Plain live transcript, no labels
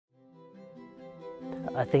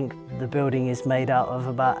I think the building is made out of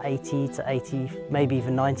about 80 to 80, maybe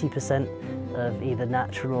even 90% of either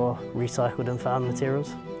natural or recycled and found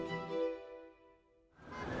materials.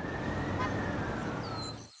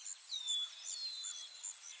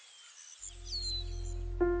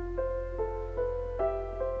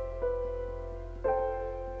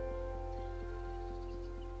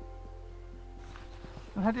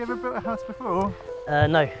 Had you ever built a house before?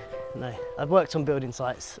 No. I've worked on building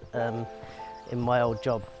sites in my old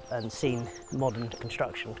job and seen modern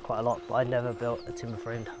construction quite a lot, but I never built a timber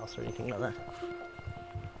framed house or anything like that.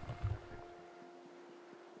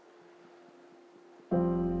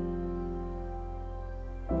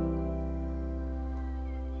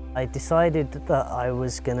 I decided that I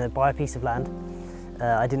was going to buy a piece of land.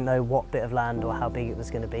 I didn't know what bit of land or how big it was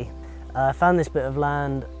going to be. I found this bit of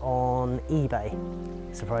land on eBay,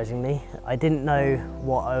 surprisingly. I didn't know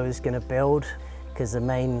what I was going to build, because the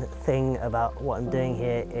main thing about what I'm doing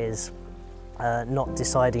here is not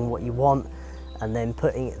deciding what you want and then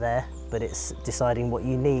putting it there, but it's deciding what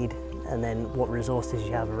you need and then what resources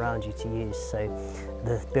you have around you to use. So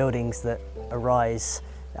the buildings that arise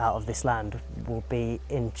out of this land will be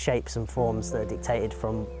in shapes and forms that are dictated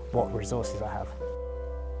from what resources I have.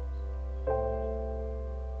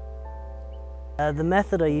 The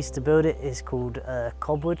method I used to build it is called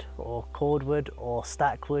cobwood or cordwood or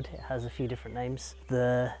stackwood. It has a few different names.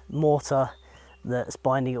 The mortar that's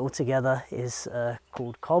binding it all together is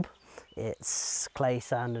called cob. It's clay,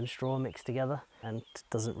 sand and straw mixed together and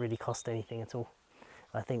doesn't really cost anything at all.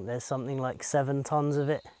 I think there's something like 7 tons of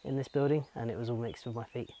it in this building, and it was all mixed with my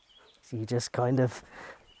feet. So you just kind of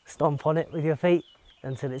stomp on it with your feet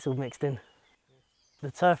until it's all mixed in. The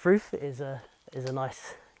turf roof is a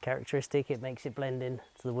nice characteristic. It makes it blend in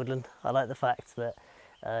to the woodland. I like the fact that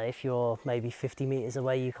if you're maybe 50 metres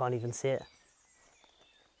away you can't even see it.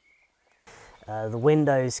 The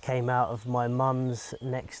windows came out of my mum's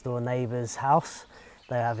next door neighbour's house.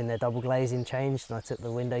 They were having their double glazing changed and I took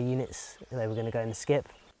the window units. They were going to go in the skip.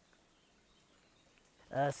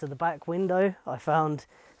 So the back window I found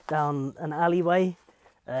down an alleyway.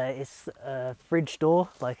 It's a fridge door,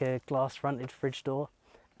 like a glass fronted fridge door,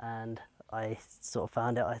 and I sort of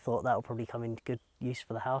found it. I thought that would probably come in good use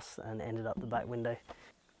for the house, and it ended up the back window.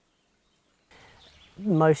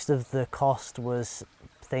 Most of the cost was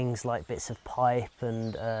things like bits of pipe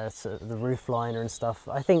and sort of the roof liner and stuff.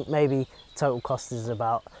 I think maybe total cost is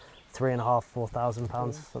about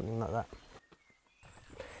 £3,500–4,000, something like that.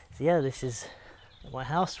 So yeah, this is my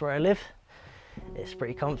house where I live. It's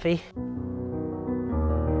pretty comfy.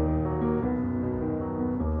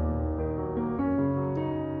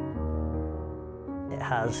 It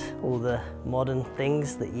has all the modern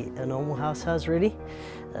things that a normal house has, really.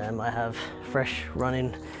 I have fresh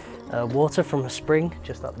running water from a spring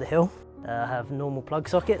just up the hill. I have normal plug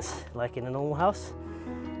sockets like in a normal house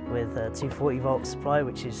with 240 volt supply,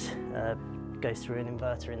 which goes through an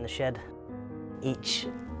inverter in the shed. Each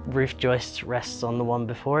roof joist rests on the one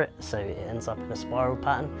before it, so it ends up in a spiral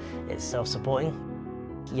pattern. It's self-supporting.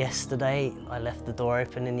 Yesterday I left the door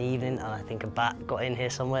open in the evening and I think a bat got in here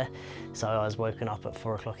somewhere, so I was woken up at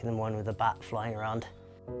 4 o'clock in the morning with a bat flying around.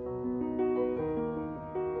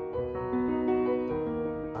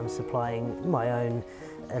 I'm supplying my own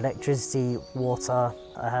electricity, water.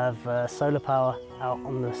 I have solar power out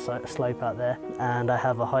on the slope out there, and I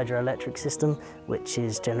have a hydroelectric system which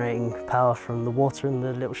is generating power from the water in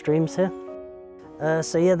the little streams here.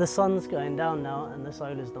 So yeah, the sun's going down now and the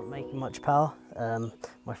solar's not making much power.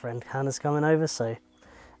 My friend Hannah's coming over, so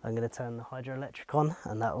I'm going to turn the hydroelectric on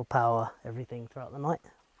and that will power everything throughout the night.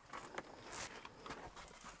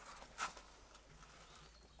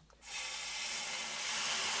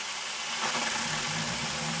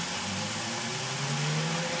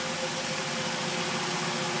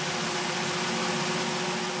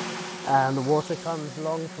 And the water comes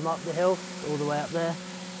along from up the hill, all the way up there,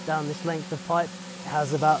 down this length of pipe. It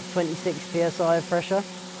has about 26 psi of pressure.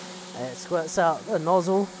 It squirts out a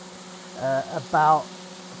nozzle about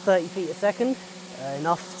 30 feet a second,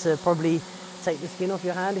 enough to probably take the skin off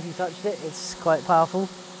your hand if you touched it. It's quite powerful.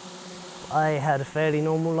 I had a fairly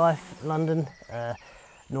normal life in London,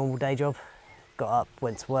 normal day job. Got up,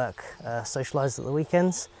 went to work, socialised at the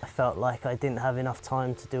weekends. I felt like I didn't have enough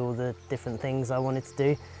time to do all the different things I wanted to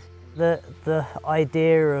do. The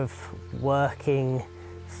idea of working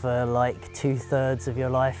for like 2/3 of your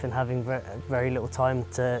life and having very little time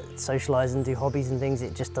to socialise and do hobbies and things,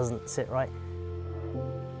 it just doesn't sit right.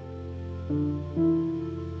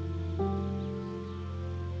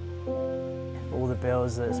 All the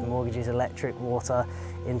bills, there's mortgages, electric, water,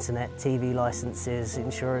 internet, TV licences,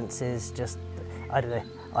 insurances, just, I don't know.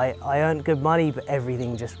 I earned good money, but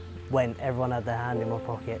everything just went. Everyone had their hand in my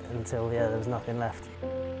pocket until there was nothing left.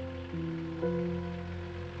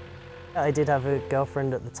 I did have a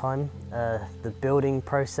girlfriend at the time. The building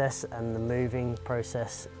process and the moving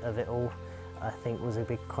process of it all, I think, was a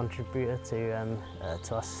big contributor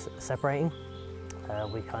to us separating.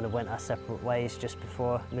 We kind of went our separate ways just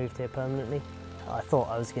before I moved here permanently. I thought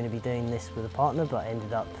I was going to be doing this with a partner, but I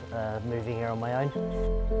ended up moving here on my own.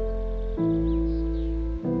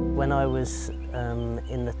 When I was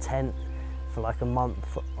in the tent for like a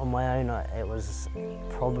month on my own, it was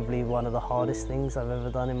probably one of the hardest things I've ever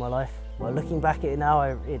done in my life. Well, looking back at it now,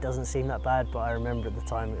 it doesn't seem that bad, but I remember at the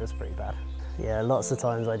time it was pretty bad. Yeah, lots of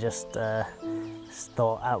times I just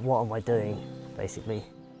thought, what am I doing, basically.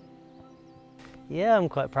 Yeah, I'm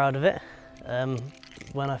quite proud of it.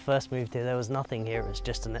 When I first moved here, there was nothing here. It was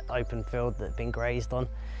just an open field that had been grazed on,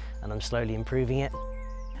 and I'm slowly improving it.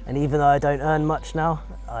 And even though I don't earn much now,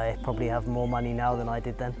 I probably have more money now than I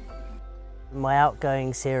did then. My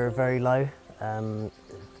outgoings here are very low.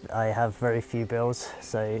 I have very few bills,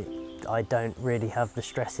 so I don't really have the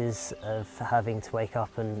stresses of having to wake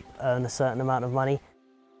up and earn a certain amount of money.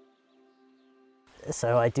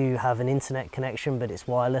 So I do have an internet connection, but it's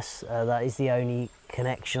wireless. That is the only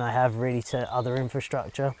connection I have really to other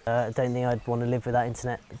infrastructure. I don't think I'd want to live without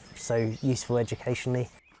internet, so useful educationally.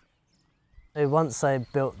 So once I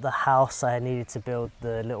built the house, I needed to build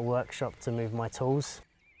the little workshop to move my tools.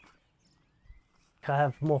 I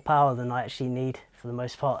have more power than I actually need for the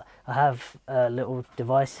most part. I have a little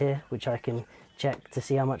device here which I can check to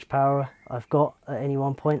see how much power I've got at any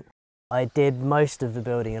one point. I did most of the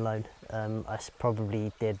building alone. I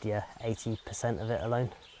probably did, yeah, 80% of it alone,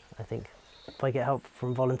 I think. If I get help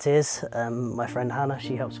from volunteers, my friend Hannah,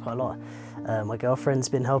 she helps quite a lot. My girlfriend's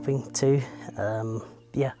been helping too.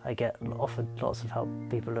 Yeah, I get offered lots of help.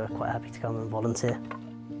 People are quite happy to come and volunteer.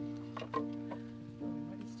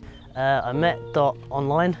 I met Dot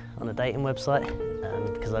online on a dating website.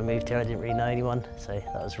 Because I moved here, I didn't really know anyone, so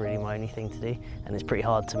that was really my only thing to do. And it's pretty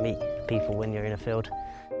hard to meet people when you're in a field.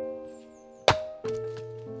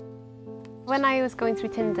 When I was going through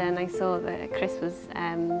Tinder and I saw that Chris was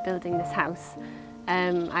building this house,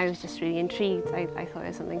 I was just really intrigued. I thought it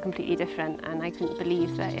was something completely different, and I couldn't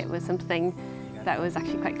believe that it was something that was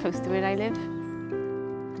actually quite close to where I live.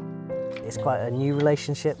 It's quite a new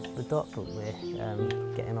relationship with Dot, but we're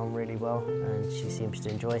getting on really well, and she seems to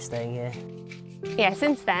enjoy staying here. Yeah,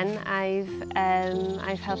 since then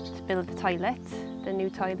I've helped build the toilet, the new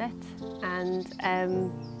toilet, and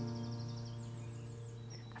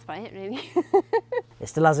that's about it really. It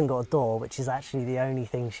still hasn't got a door, which is actually the only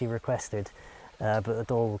thing she requested, but the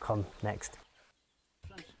door will come next.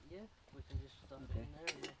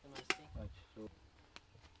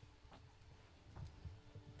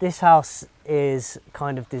 This house is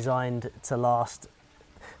kind of designed to last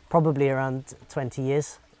probably around 20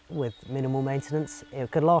 years with minimal maintenance. It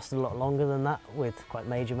could last a lot longer than that with quite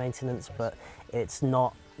major maintenance, but it's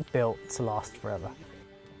not built to last forever.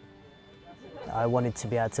 I wanted to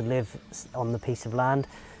be able to live on the piece of land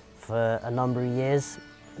for a number of years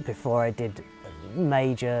before I did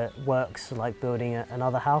major works like building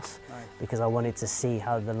another house, because I wanted to see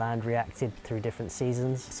how the land reacted through different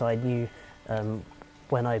seasons. So I knew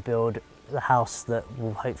when I build the house that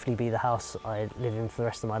will hopefully be the house I live in for the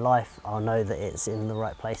rest of my life, I'll know that it's in the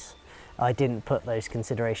right place. I didn't put those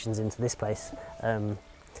considerations into this place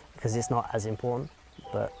because it's not as important,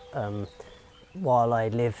 but while I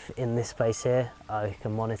live in this place here, I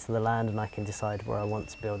can monitor the land and I can decide where I want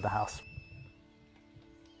to build the house.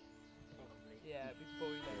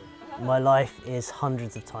 My life is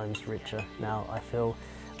hundreds of times richer now. I feel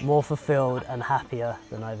more fulfilled and happier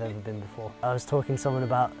than I've ever been before. I was talking to someone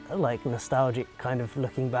about like nostalgic kind of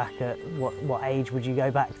looking back at what age would you go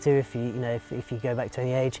back to if you go back to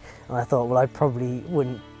any age, and I thought, well, I'd probably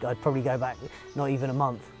go back not even a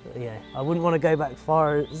month. Yeah, I wouldn't want to go back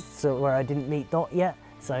far to where I didn't meet Dot yet.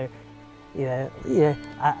 So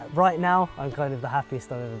right now I'm kind of the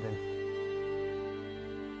happiest I've ever been.